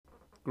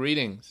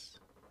Greetings.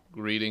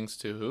 Greetings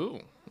to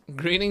who?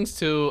 Greetings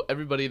to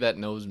everybody that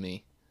knows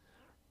me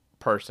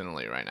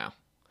personally right now.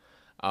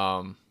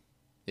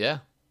 Yeah.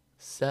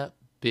 Sup,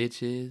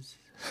 bitches?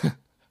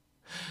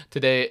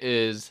 Today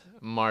is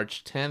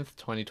March 10th,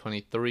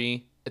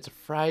 2023. It's a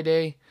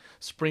Friday.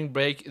 Spring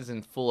break is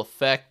in full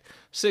effect.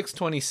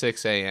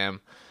 6:26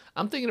 a.m.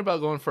 I'm thinking about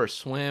going for a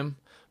swim,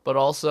 but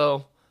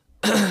also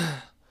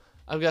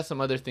I've got some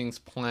other things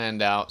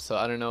planned out, so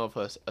I don't know if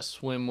a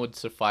swim would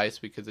suffice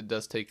because it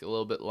does take a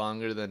little bit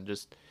longer than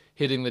just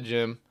hitting the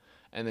gym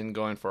and then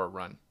going for a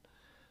run.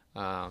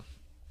 Uh,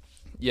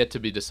 Yet to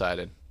be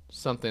decided.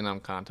 Something I'm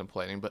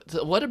contemplating.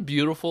 But what a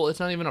beautiful, it's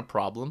not even a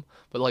problem,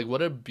 but like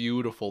what a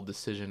beautiful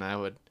decision I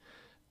would.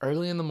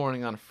 Early in the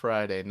morning on a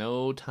Friday,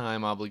 no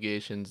time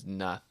obligations,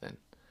 nothing.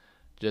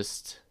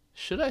 Just,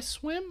 should I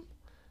swim?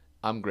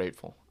 I'm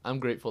grateful. I'm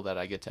grateful that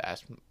I get to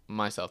ask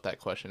myself that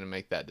question and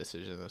make that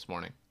decision this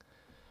morning.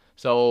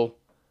 So,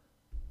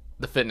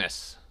 the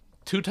fitness.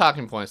 Two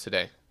talking points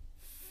today.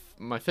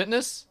 My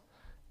fitness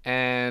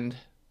and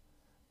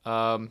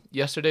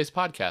yesterday's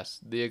podcast,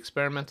 the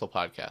experimental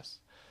podcast.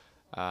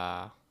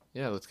 Yeah,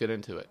 let's get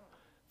into it.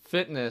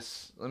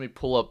 Fitness. Let me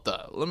pull up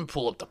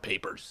the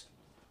papers.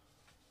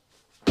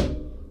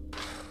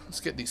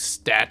 Let's get these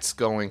stats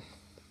going.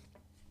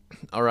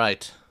 All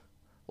right.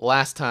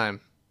 Last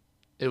time,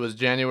 it was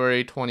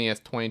January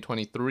 20th,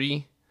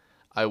 2023.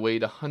 I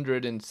weighed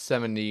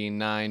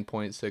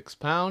 179.6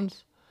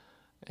 pounds.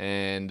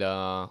 And,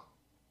 yeah,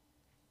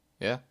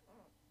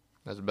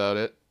 that's about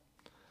it.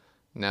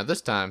 Now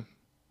this time,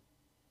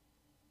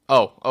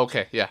 oh,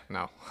 okay, yeah,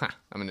 no,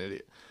 I'm an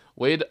idiot.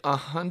 Weighed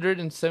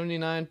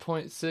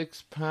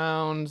 179.6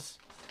 pounds.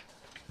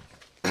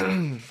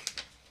 Let's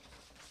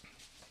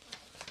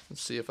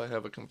see if I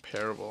have a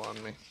comparable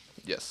on me.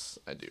 Yes,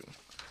 I do.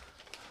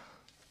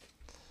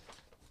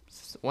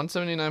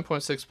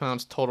 179.6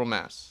 pounds total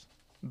mass.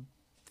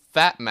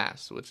 Fat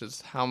mass, which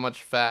is how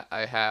much fat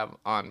I have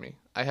on me.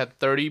 I had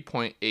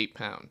 30.8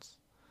 pounds.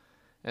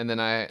 And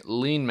then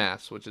lean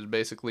mass, which is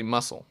basically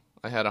muscle.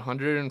 I had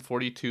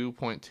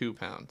 142.2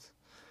 pounds.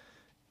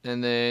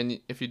 And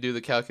then if you do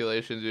the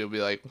calculations, you'll be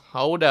like,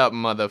 hold up,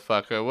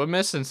 motherfucker. We're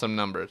missing some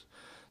numbers.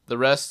 The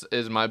rest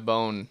is my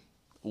bone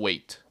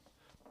weight,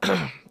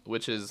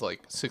 which is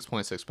like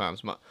 6.6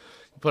 pounds.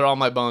 Put all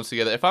my bones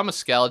together. If I'm a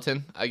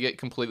skeleton, I get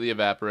completely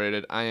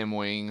evaporated. I am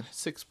weighing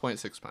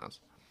 6.6 pounds.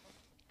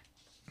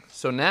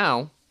 So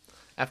now,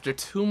 after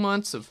 2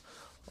 months of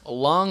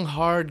long,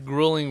 hard,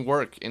 grueling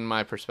work in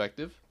my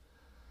perspective,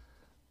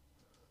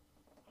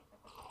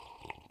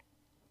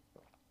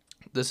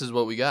 this is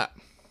what we got.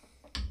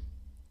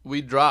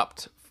 We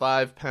dropped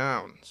 5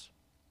 pounds.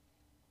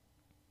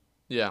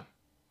 Yeah.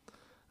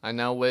 I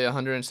now weigh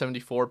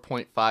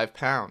 174.5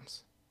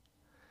 pounds.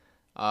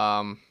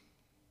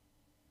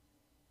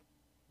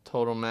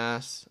 Total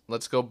mass.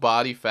 Let's go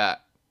body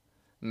fat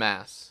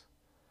mass.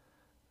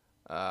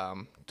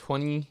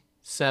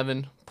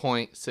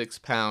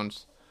 27.6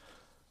 pounds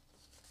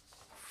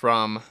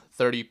from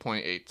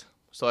 30.8.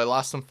 So I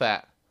lost some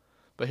fat.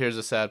 But here's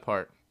the sad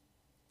part.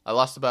 I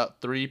lost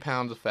about 3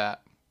 pounds of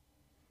fat.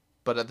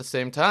 But at the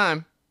same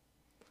time,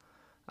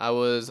 I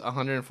was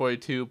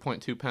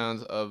 142.2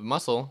 pounds of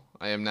muscle.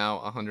 I am now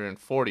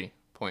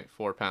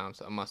 140.4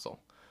 pounds of muscle,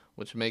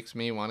 which makes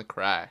me want to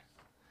cry.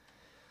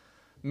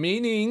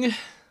 Meaning,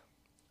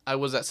 I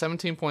was at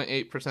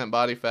 17.8%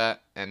 body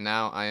fat, and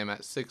now I am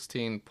at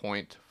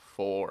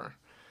 16.4.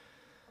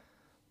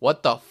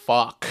 What the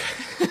fuck?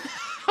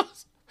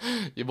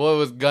 Your boy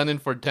was gunning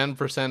for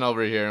 10%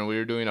 over here, and we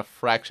were doing a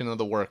fraction of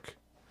the work.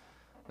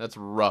 That's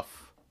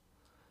rough.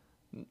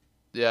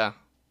 Yeah,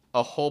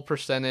 a whole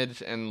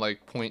percentage and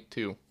like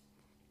 0.2.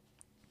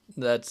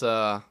 That's,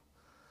 god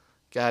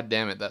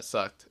damn it, that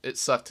sucked. It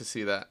sucked to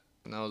see that.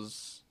 And that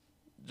was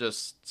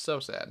just so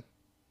sad.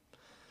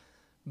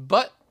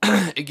 But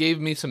it gave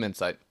me some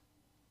insight.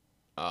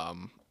 I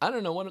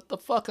don't know what the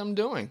fuck I'm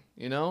doing,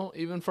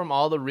 even from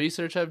all the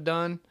research I've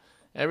done,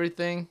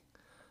 everything.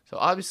 So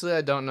obviously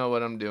I don't know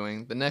what I'm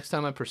doing. The next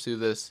time I pursue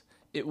this,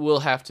 it will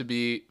have to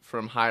be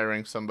from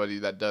hiring somebody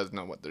that does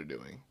know what they're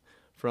doing.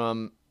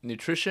 From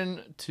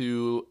nutrition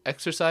to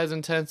exercise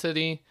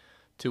intensity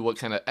to what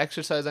kind of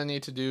exercise I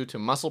need to do to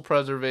muscle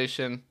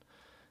preservation.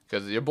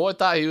 Because your boy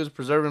thought he was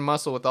preserving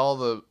muscle with all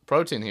the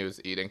protein he was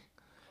eating.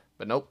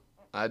 But nope,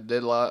 I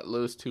did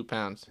lose 2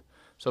 pounds.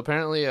 So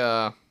apparently,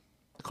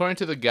 according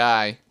to the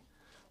guy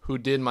who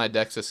did my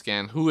DEXA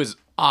scan, who is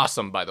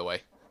awesome, by the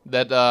way,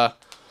 that,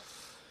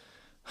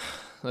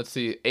 let's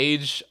see,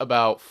 age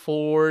about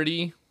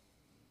 40,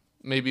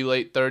 maybe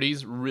late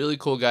 30s, really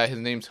cool guy. His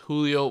name's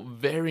Julio,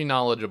 very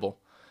knowledgeable.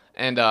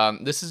 And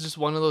this is just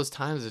one of those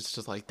times it's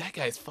just like, that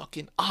guy's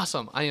fucking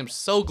awesome. I am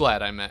so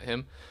glad I met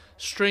him.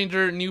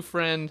 Stranger, new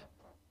friend.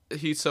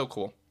 He's so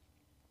cool.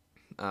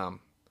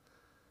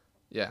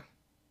 Yeah.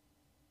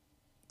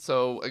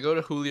 So I go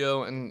to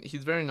Julio, and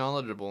he's very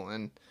knowledgeable.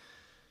 And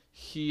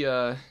he,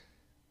 I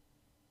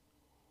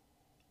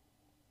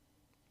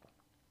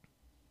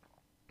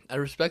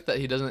respect that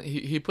he doesn't,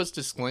 he puts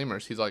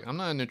disclaimers. He's like, I'm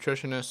not a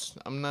nutritionist.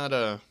 I'm not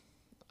a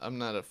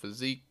not a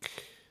physique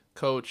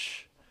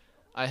coach.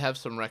 I have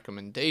some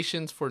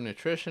recommendations for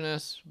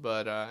nutritionists,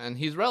 but and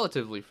he's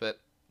relatively fit.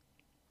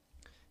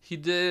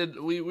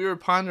 We were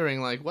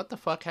pondering like what the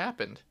fuck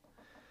happened.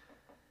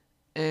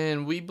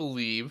 And we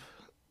believe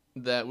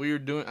that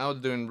I was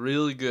doing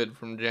really good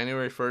from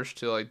January 1st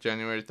to like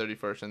January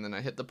 31st, and then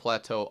I hit the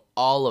plateau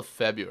all of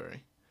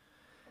February.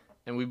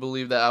 And we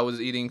believe that I was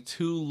eating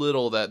too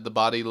little, that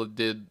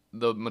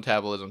the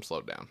metabolism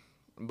slowed down.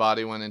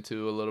 Body went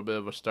into a little bit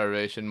of a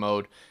starvation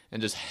mode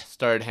and just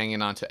started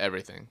hanging on to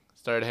everything.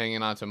 Started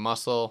hanging on to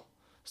muscle,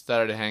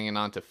 started hanging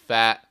on to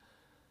fat,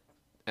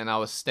 and I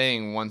was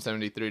staying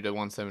 173 to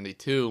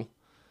 172.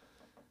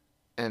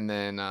 And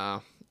then,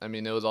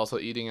 it was also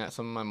eating at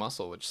some of my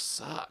muscle, which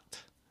sucked.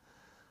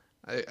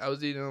 I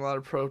was eating a lot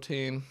of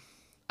protein.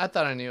 I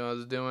thought I knew what I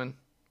was doing,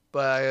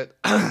 but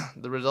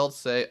the results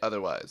say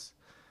otherwise.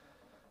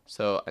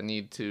 So I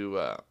need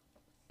to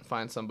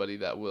find somebody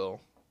that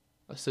will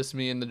assist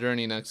me in the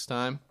journey next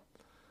time.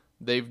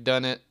 They've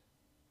done it,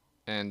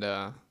 and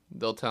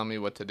they'll tell me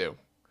what to do,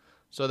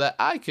 so that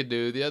I could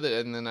do the other,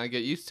 and then I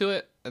get used to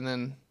it,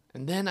 and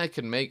then I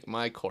can make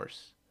my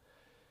course.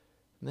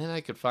 And then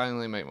I could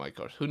finally make my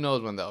course. Who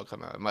knows when that'll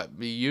come out? It might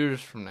be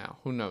years from now.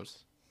 Who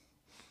knows?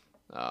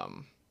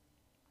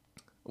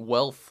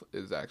 Wealth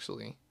is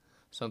actually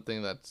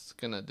something that's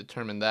gonna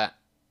determine that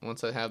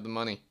once I have the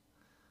money.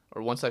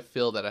 Or once I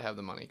feel that I have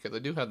the money, because I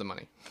do have the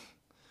money.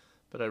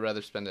 But I'd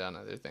rather spend it on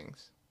other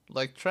things,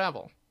 like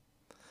travel.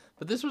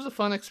 But this was a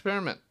fun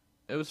experiment.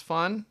 It was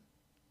fun.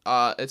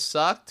 It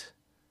sucked.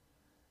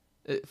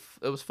 It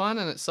was fun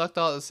and it sucked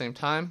all at the same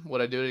time. Would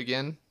I do it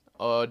again?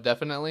 Oh,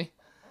 definitely.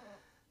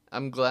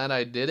 I'm glad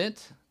I did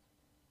it.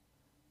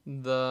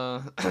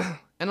 And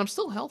I'm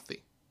still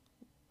healthy.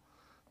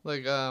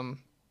 Like,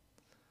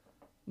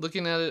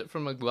 looking at it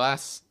from a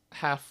glass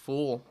half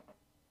full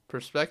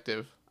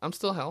perspective, I'm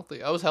still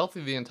healthy. I was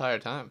healthy the entire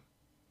time.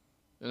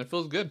 And it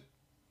feels good.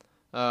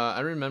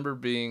 I remember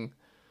being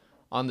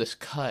on this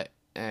cut,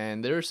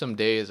 and there were some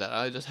days that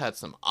I just had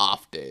some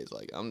off days.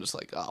 Like, I'm just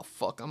like, oh,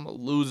 fuck, I'm a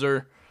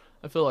loser.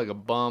 I feel like a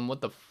bum.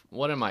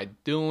 What am I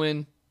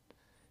doing?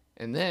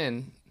 And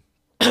then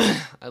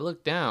I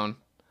look down,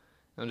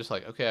 and I'm just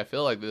like, okay, I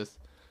feel like this,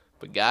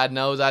 but God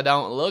knows I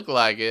don't look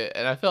like it.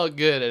 And I felt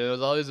good, and it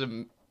was always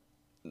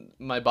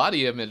my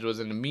body image was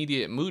an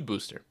immediate mood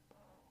booster.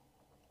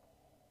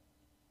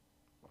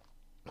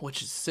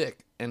 Which is sick,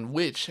 and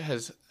which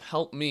has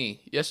helped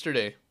me.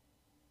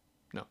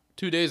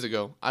 2 days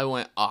ago, I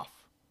went off.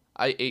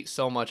 I ate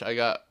so much, I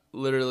got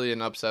literally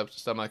an upset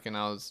stomach, and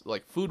I was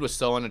like, food was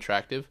so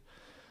unattractive.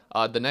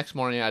 The next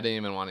morning, I didn't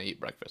even want to eat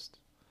breakfast.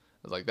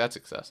 I was like, that's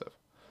excessive.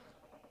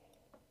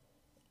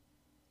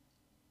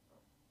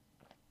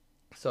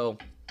 So,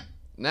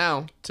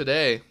 now,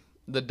 today,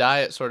 the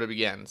diet sort of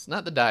begins.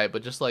 Not the diet,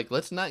 but just like,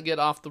 let's not get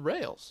off the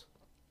rails.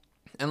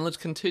 And let's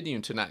continue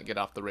to not get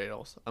off the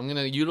rails. I'm going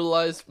to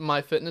utilize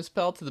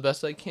MyFitnessPal to the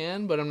best I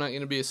can, but I'm not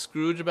going to be a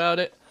Scrooge about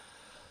it.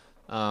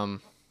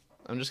 I'm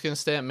just going to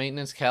stay at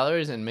maintenance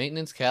calories, and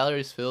maintenance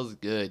calories feels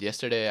good.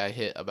 Yesterday I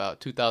hit about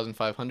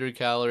 2,500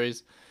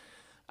 calories.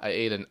 I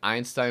ate an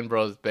Einstein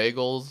Bros.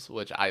 Bagels,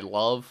 which I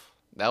love.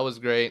 That was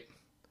great.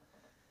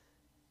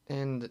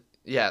 And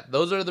yeah,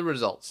 those are the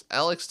results.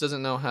 Alex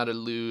doesn't know how to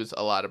lose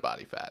a lot of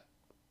body fat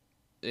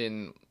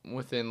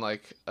within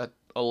like a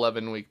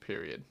 11-week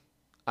period.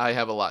 I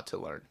have a lot to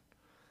learn.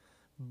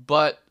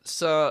 But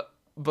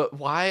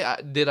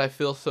why did I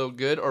feel so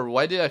good, or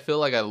why did I feel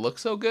like I look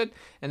so good?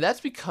 And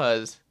that's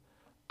because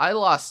I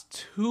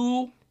lost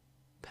 2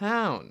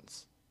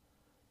 pounds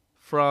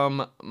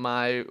from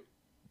my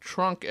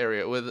trunk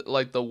area, with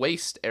like the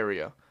waist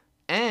area,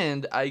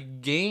 and I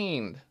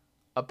gained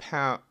a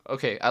pound.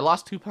 Okay, I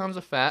lost 2 pounds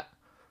of fat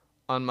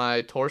on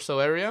my torso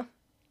area,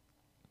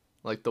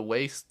 like the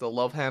waist, the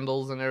love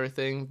handles and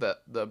everything, the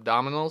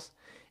abdominals,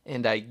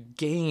 and I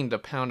gained a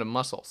pound of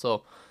muscle.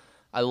 So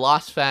I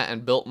lost fat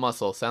and built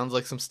muscle. Sounds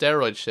like some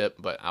steroid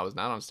shit, but I was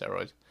not on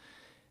steroids.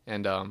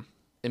 And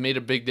it made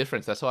a big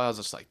difference. That's why I was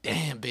just like,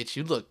 damn, bitch,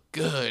 you look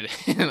good.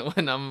 And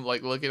when I'm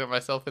like looking at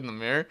myself in the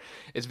mirror,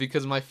 it's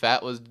because I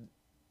was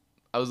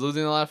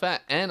losing a lot of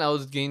fat and I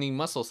was gaining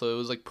muscle. So it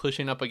was like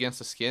pushing up against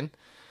the skin.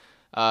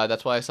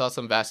 That's why I saw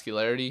some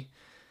vascularity.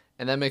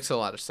 And that makes a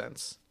lot of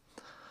sense.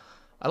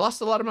 I lost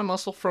a lot of my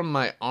muscle from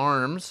my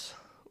arms,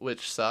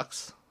 which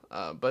sucks.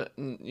 But,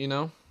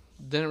 didn't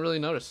really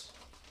notice.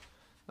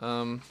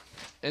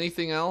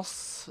 Anything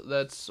else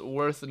that's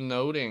worth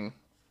noting?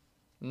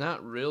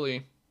 Not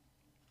really.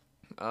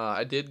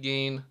 I did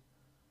gain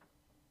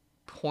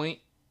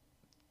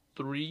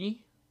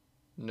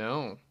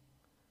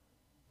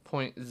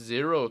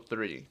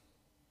 0.03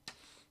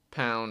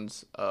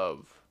 pounds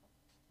of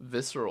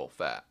visceral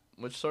fat,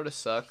 which sort of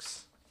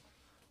sucks.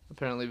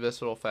 Apparently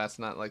visceral fat's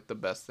not like the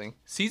best thing.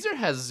 Caesar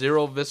has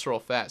 0 visceral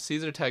fat.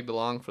 Caesar tagged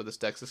along for this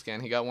DEXA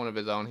scan. He got one of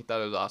his own. He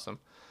thought it was awesome.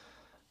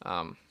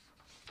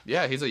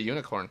 Yeah, he's a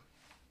unicorn,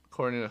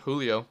 according to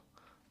Julio,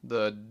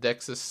 the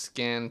DEXA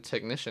scan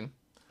technician.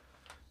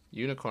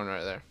 Unicorn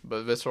right there.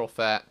 But visceral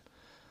fat,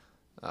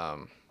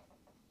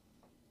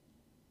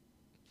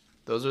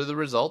 those are the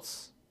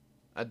results.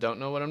 I don't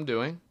know what I'm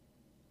doing.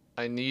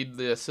 I need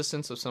the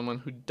assistance of someone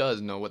who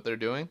does know what they're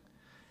doing.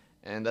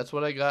 And that's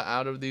what I got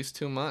out of these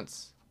 2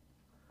 months.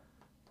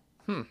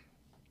 I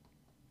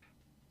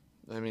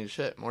mean,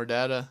 shit, more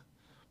data.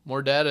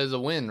 More data is a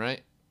win,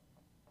 right?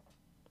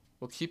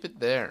 We'll keep it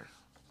there.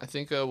 I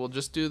think we'll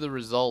just do the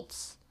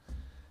results,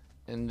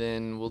 and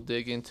then we'll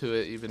dig into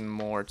it even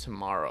more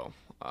tomorrow.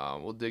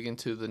 We'll dig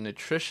into the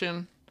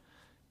nutrition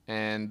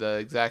and the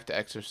exact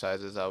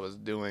exercises I was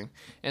doing,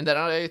 and that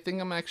I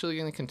think I'm actually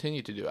going to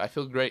continue to do. I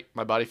feel great.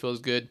 My body feels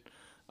good.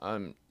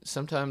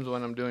 Sometimes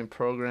when I'm doing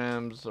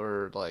programs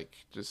or like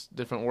just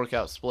different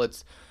workout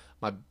splits,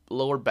 my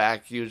lower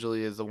back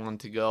usually is the one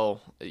to go.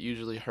 It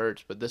usually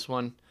hurts, but this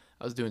one,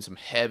 I was doing some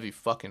heavy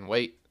fucking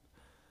weight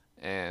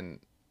and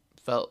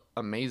felt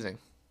amazing.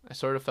 I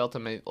sort of felt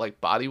amazing,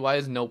 like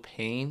body-wise, no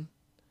pain.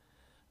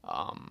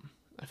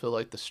 I feel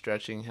like the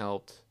stretching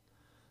helped,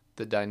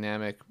 the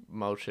dynamic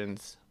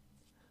motions,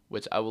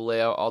 which I will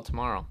lay out all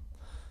tomorrow.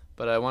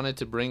 But I wanted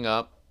to bring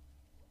up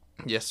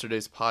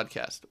yesterday's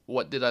podcast.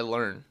 What did I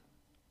learn?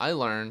 I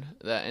learned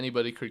that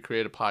anybody could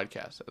create a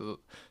podcast.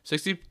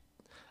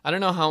 I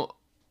don't know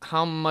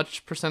how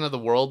much percent of the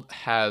world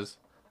has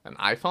an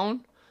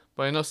iPhone,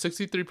 but I know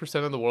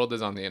 63% of the world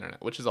is on the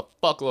internet, which is a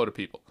fuckload of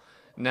people.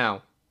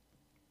 Now,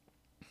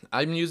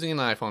 I'm using an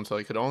iPhone, so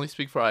I could only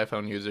speak for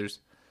iPhone users.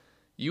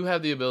 You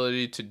have the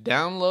ability to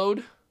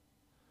download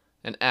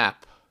an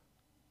app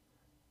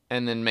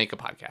and then make a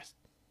podcast.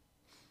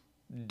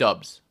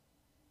 Dubs.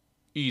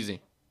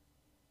 Easy.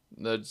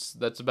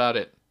 That's about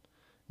it.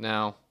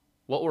 Now,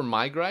 what were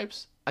my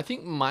gripes? I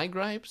think my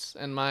gripes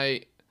and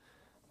my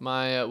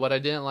what I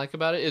didn't like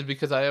about it is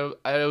because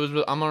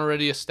I'm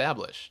already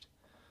established.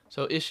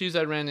 So issues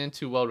I ran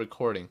into while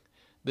recording.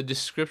 The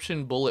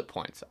description bullet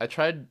points. I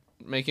tried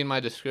making my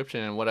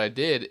description, and what I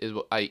did is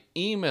I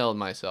emailed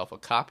myself a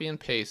copy and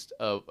paste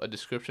of a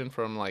description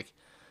from like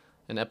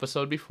an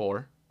episode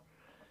before,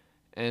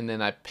 and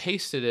then I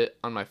pasted it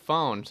on my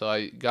phone. So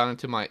I got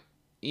into my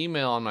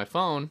email on my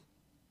phone,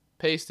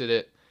 pasted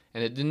it,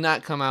 and it did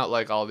not come out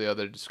like all the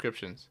other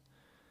descriptions.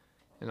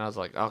 And I was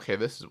like, okay,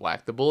 this is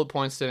whack. The bullet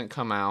points didn't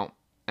come out,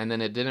 and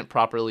then it didn't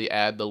properly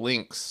add the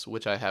links,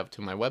 which I have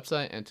to my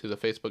website and to the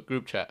Facebook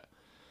group chat.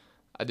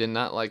 I did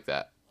not like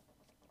that.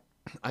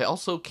 I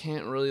also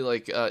can't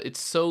really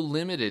it's so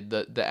limited.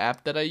 The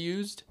app that I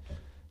used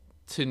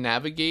to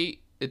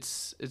navigate,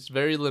 it's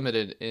very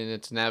limited in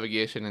its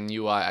navigation and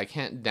UI. I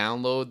can't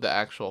download the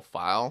actual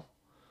file.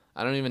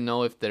 I don't even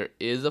know if there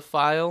is a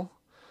file.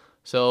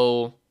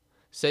 So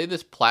say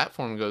this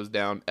platform goes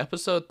down,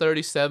 episode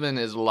 37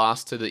 is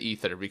lost to the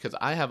ether because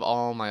I have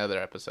all my other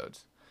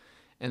episodes.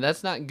 And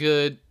that's not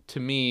good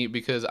to me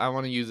because I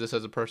want to use this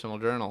as a personal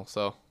journal.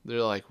 So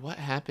they're like, what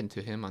happened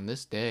to him on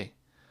this day?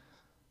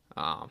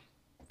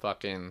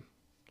 Fucking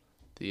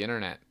the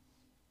internet.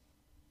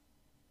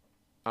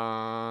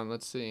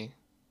 Let's see.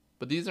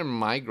 But these are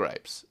my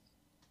gripes.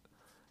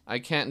 I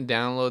can't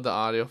download the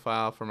audio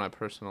file for my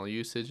personal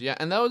usage. Yeah,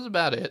 and that was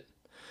about it.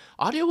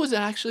 Audio was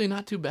actually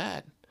not too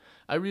bad.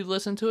 I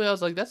re-listened to it. I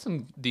was like, that's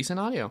some decent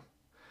audio,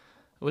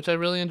 which I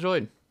really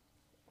enjoyed.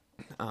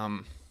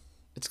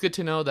 It's good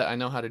to know that I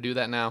know how to do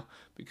that now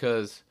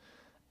because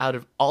out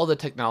of all the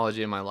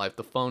technology in my life,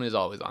 the phone is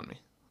always on me,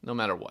 no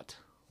matter what.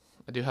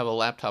 I do have a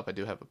laptop. I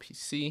do have a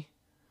PC.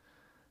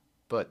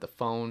 But the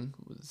phone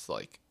was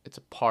like, it's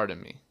a part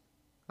of me.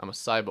 I'm a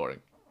cyborg,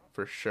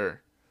 for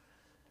sure.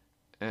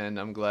 And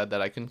I'm glad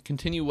that I can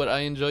continue what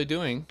I enjoy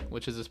doing,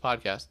 which is this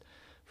podcast,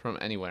 from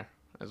anywhere.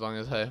 As long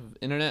as I have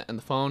internet and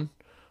the phone,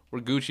 we're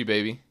Gucci,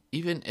 baby.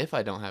 Even if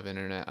I don't have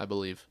internet, I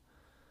believe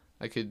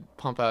I could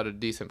pump out a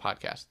decent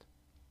podcast.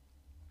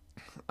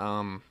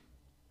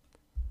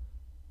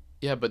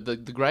 Yeah, but the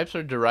gripes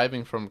are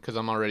deriving from because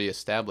I'm already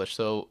established.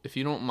 So if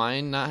you don't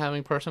mind not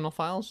having personal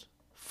files,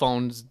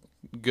 phone's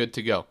good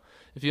to go.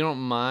 If you don't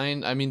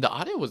mind, I mean, the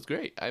audio was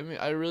great. I mean,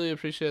 I really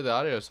appreciated the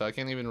audio, so I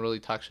can't even really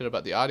talk shit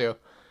about the audio.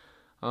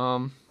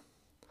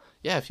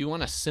 Yeah, if you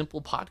want a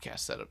simple podcast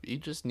setup, you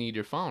just need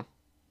your phone,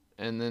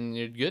 and then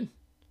you're good.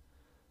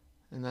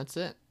 And that's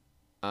it.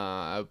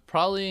 I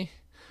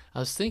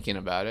was thinking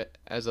about it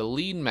as a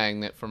lead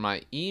magnet for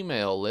my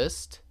email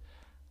list.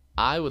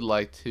 I was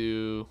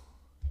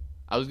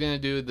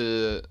going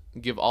to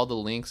give all the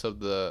links of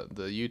the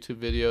YouTube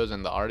videos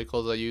and the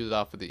articles I used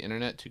off of the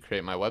internet to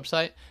create my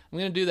website. I'm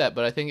going to do that,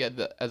 but I think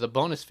as a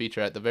bonus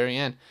feature at the very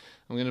end,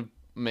 I'm going to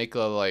make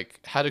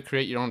how to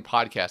create your own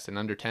podcast in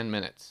under 10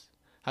 minutes.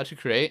 How to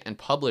create and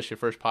publish your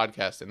first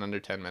podcast in under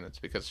 10 minutes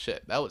because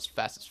shit, that was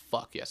fast as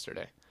fuck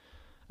yesterday.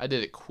 I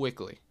did it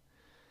quickly.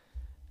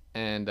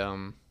 And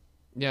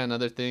yeah,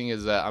 another thing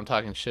is that I'm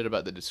talking shit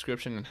about the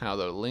description and how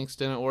the links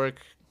didn't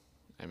work.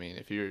 I mean,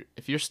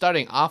 if you're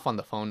starting off on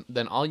the phone,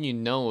 then all you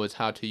know is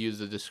how to use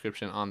the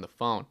description on the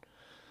phone.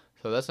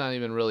 So that's not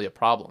even really a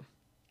problem.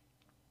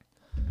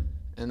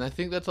 And I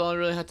think that's all I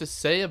really have to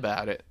say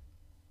about it.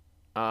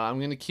 I'm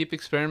going to keep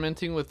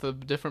experimenting with the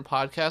different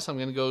podcasts. I'm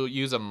going to go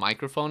use a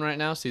microphone right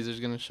now. Caesar's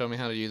going to show me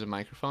how to use a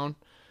microphone.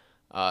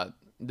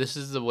 This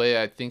is the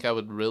way I think I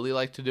would really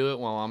like to do it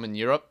while I'm in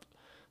Europe.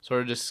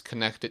 sort of just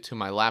connect it to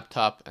my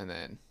laptop and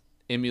then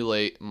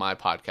emulate my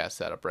podcast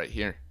setup right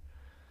here.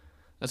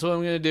 That's what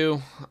I'm going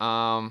to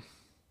do.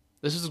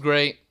 This is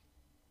great.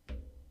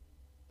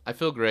 I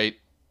feel great.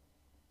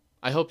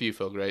 I hope you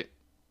feel great.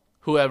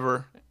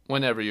 Whoever,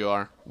 whenever you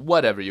are,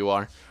 whatever you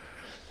are.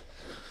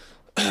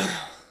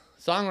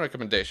 Song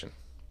recommendation.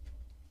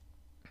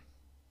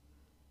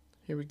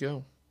 Here we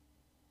go.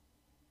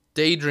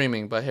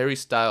 Daydreaming by Harry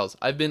Styles.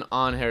 I've been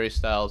on Harry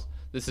Styles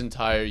this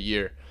entire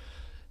year.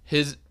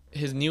 His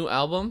new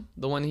album,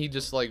 the one he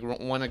just like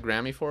won a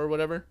Grammy for or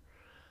whatever.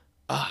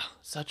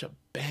 Such a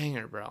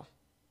banger, bro.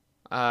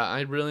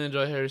 I really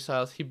enjoy Harry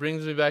Styles. He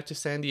brings me back to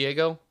San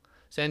Diego.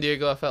 San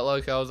Diego, I felt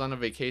like I was on a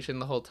vacation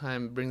the whole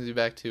time. It brings me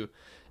back to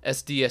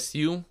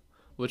SDSU,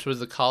 which was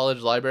the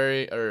college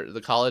library, or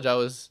the college I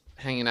was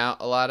hanging out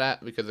a lot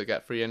at because it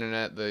got free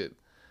internet. The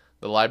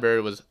library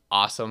was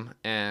awesome,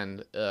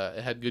 and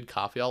it had good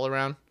coffee all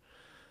around.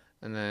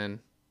 And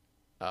then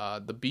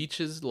the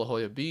beaches, La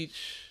Jolla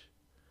Beach.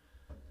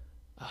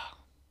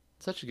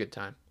 Such a good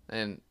time.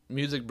 And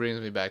music brings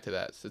me back to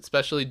that.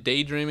 Especially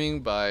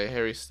Daydreaming by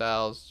Harry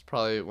Styles. It's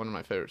probably one of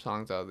my favorite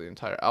songs out of the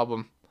entire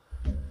album.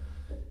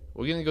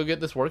 We're going to go get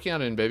this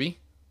workout in, baby.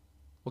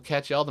 We'll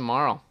catch y'all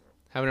tomorrow.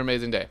 Have an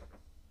amazing day.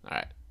 All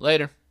right.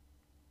 Later.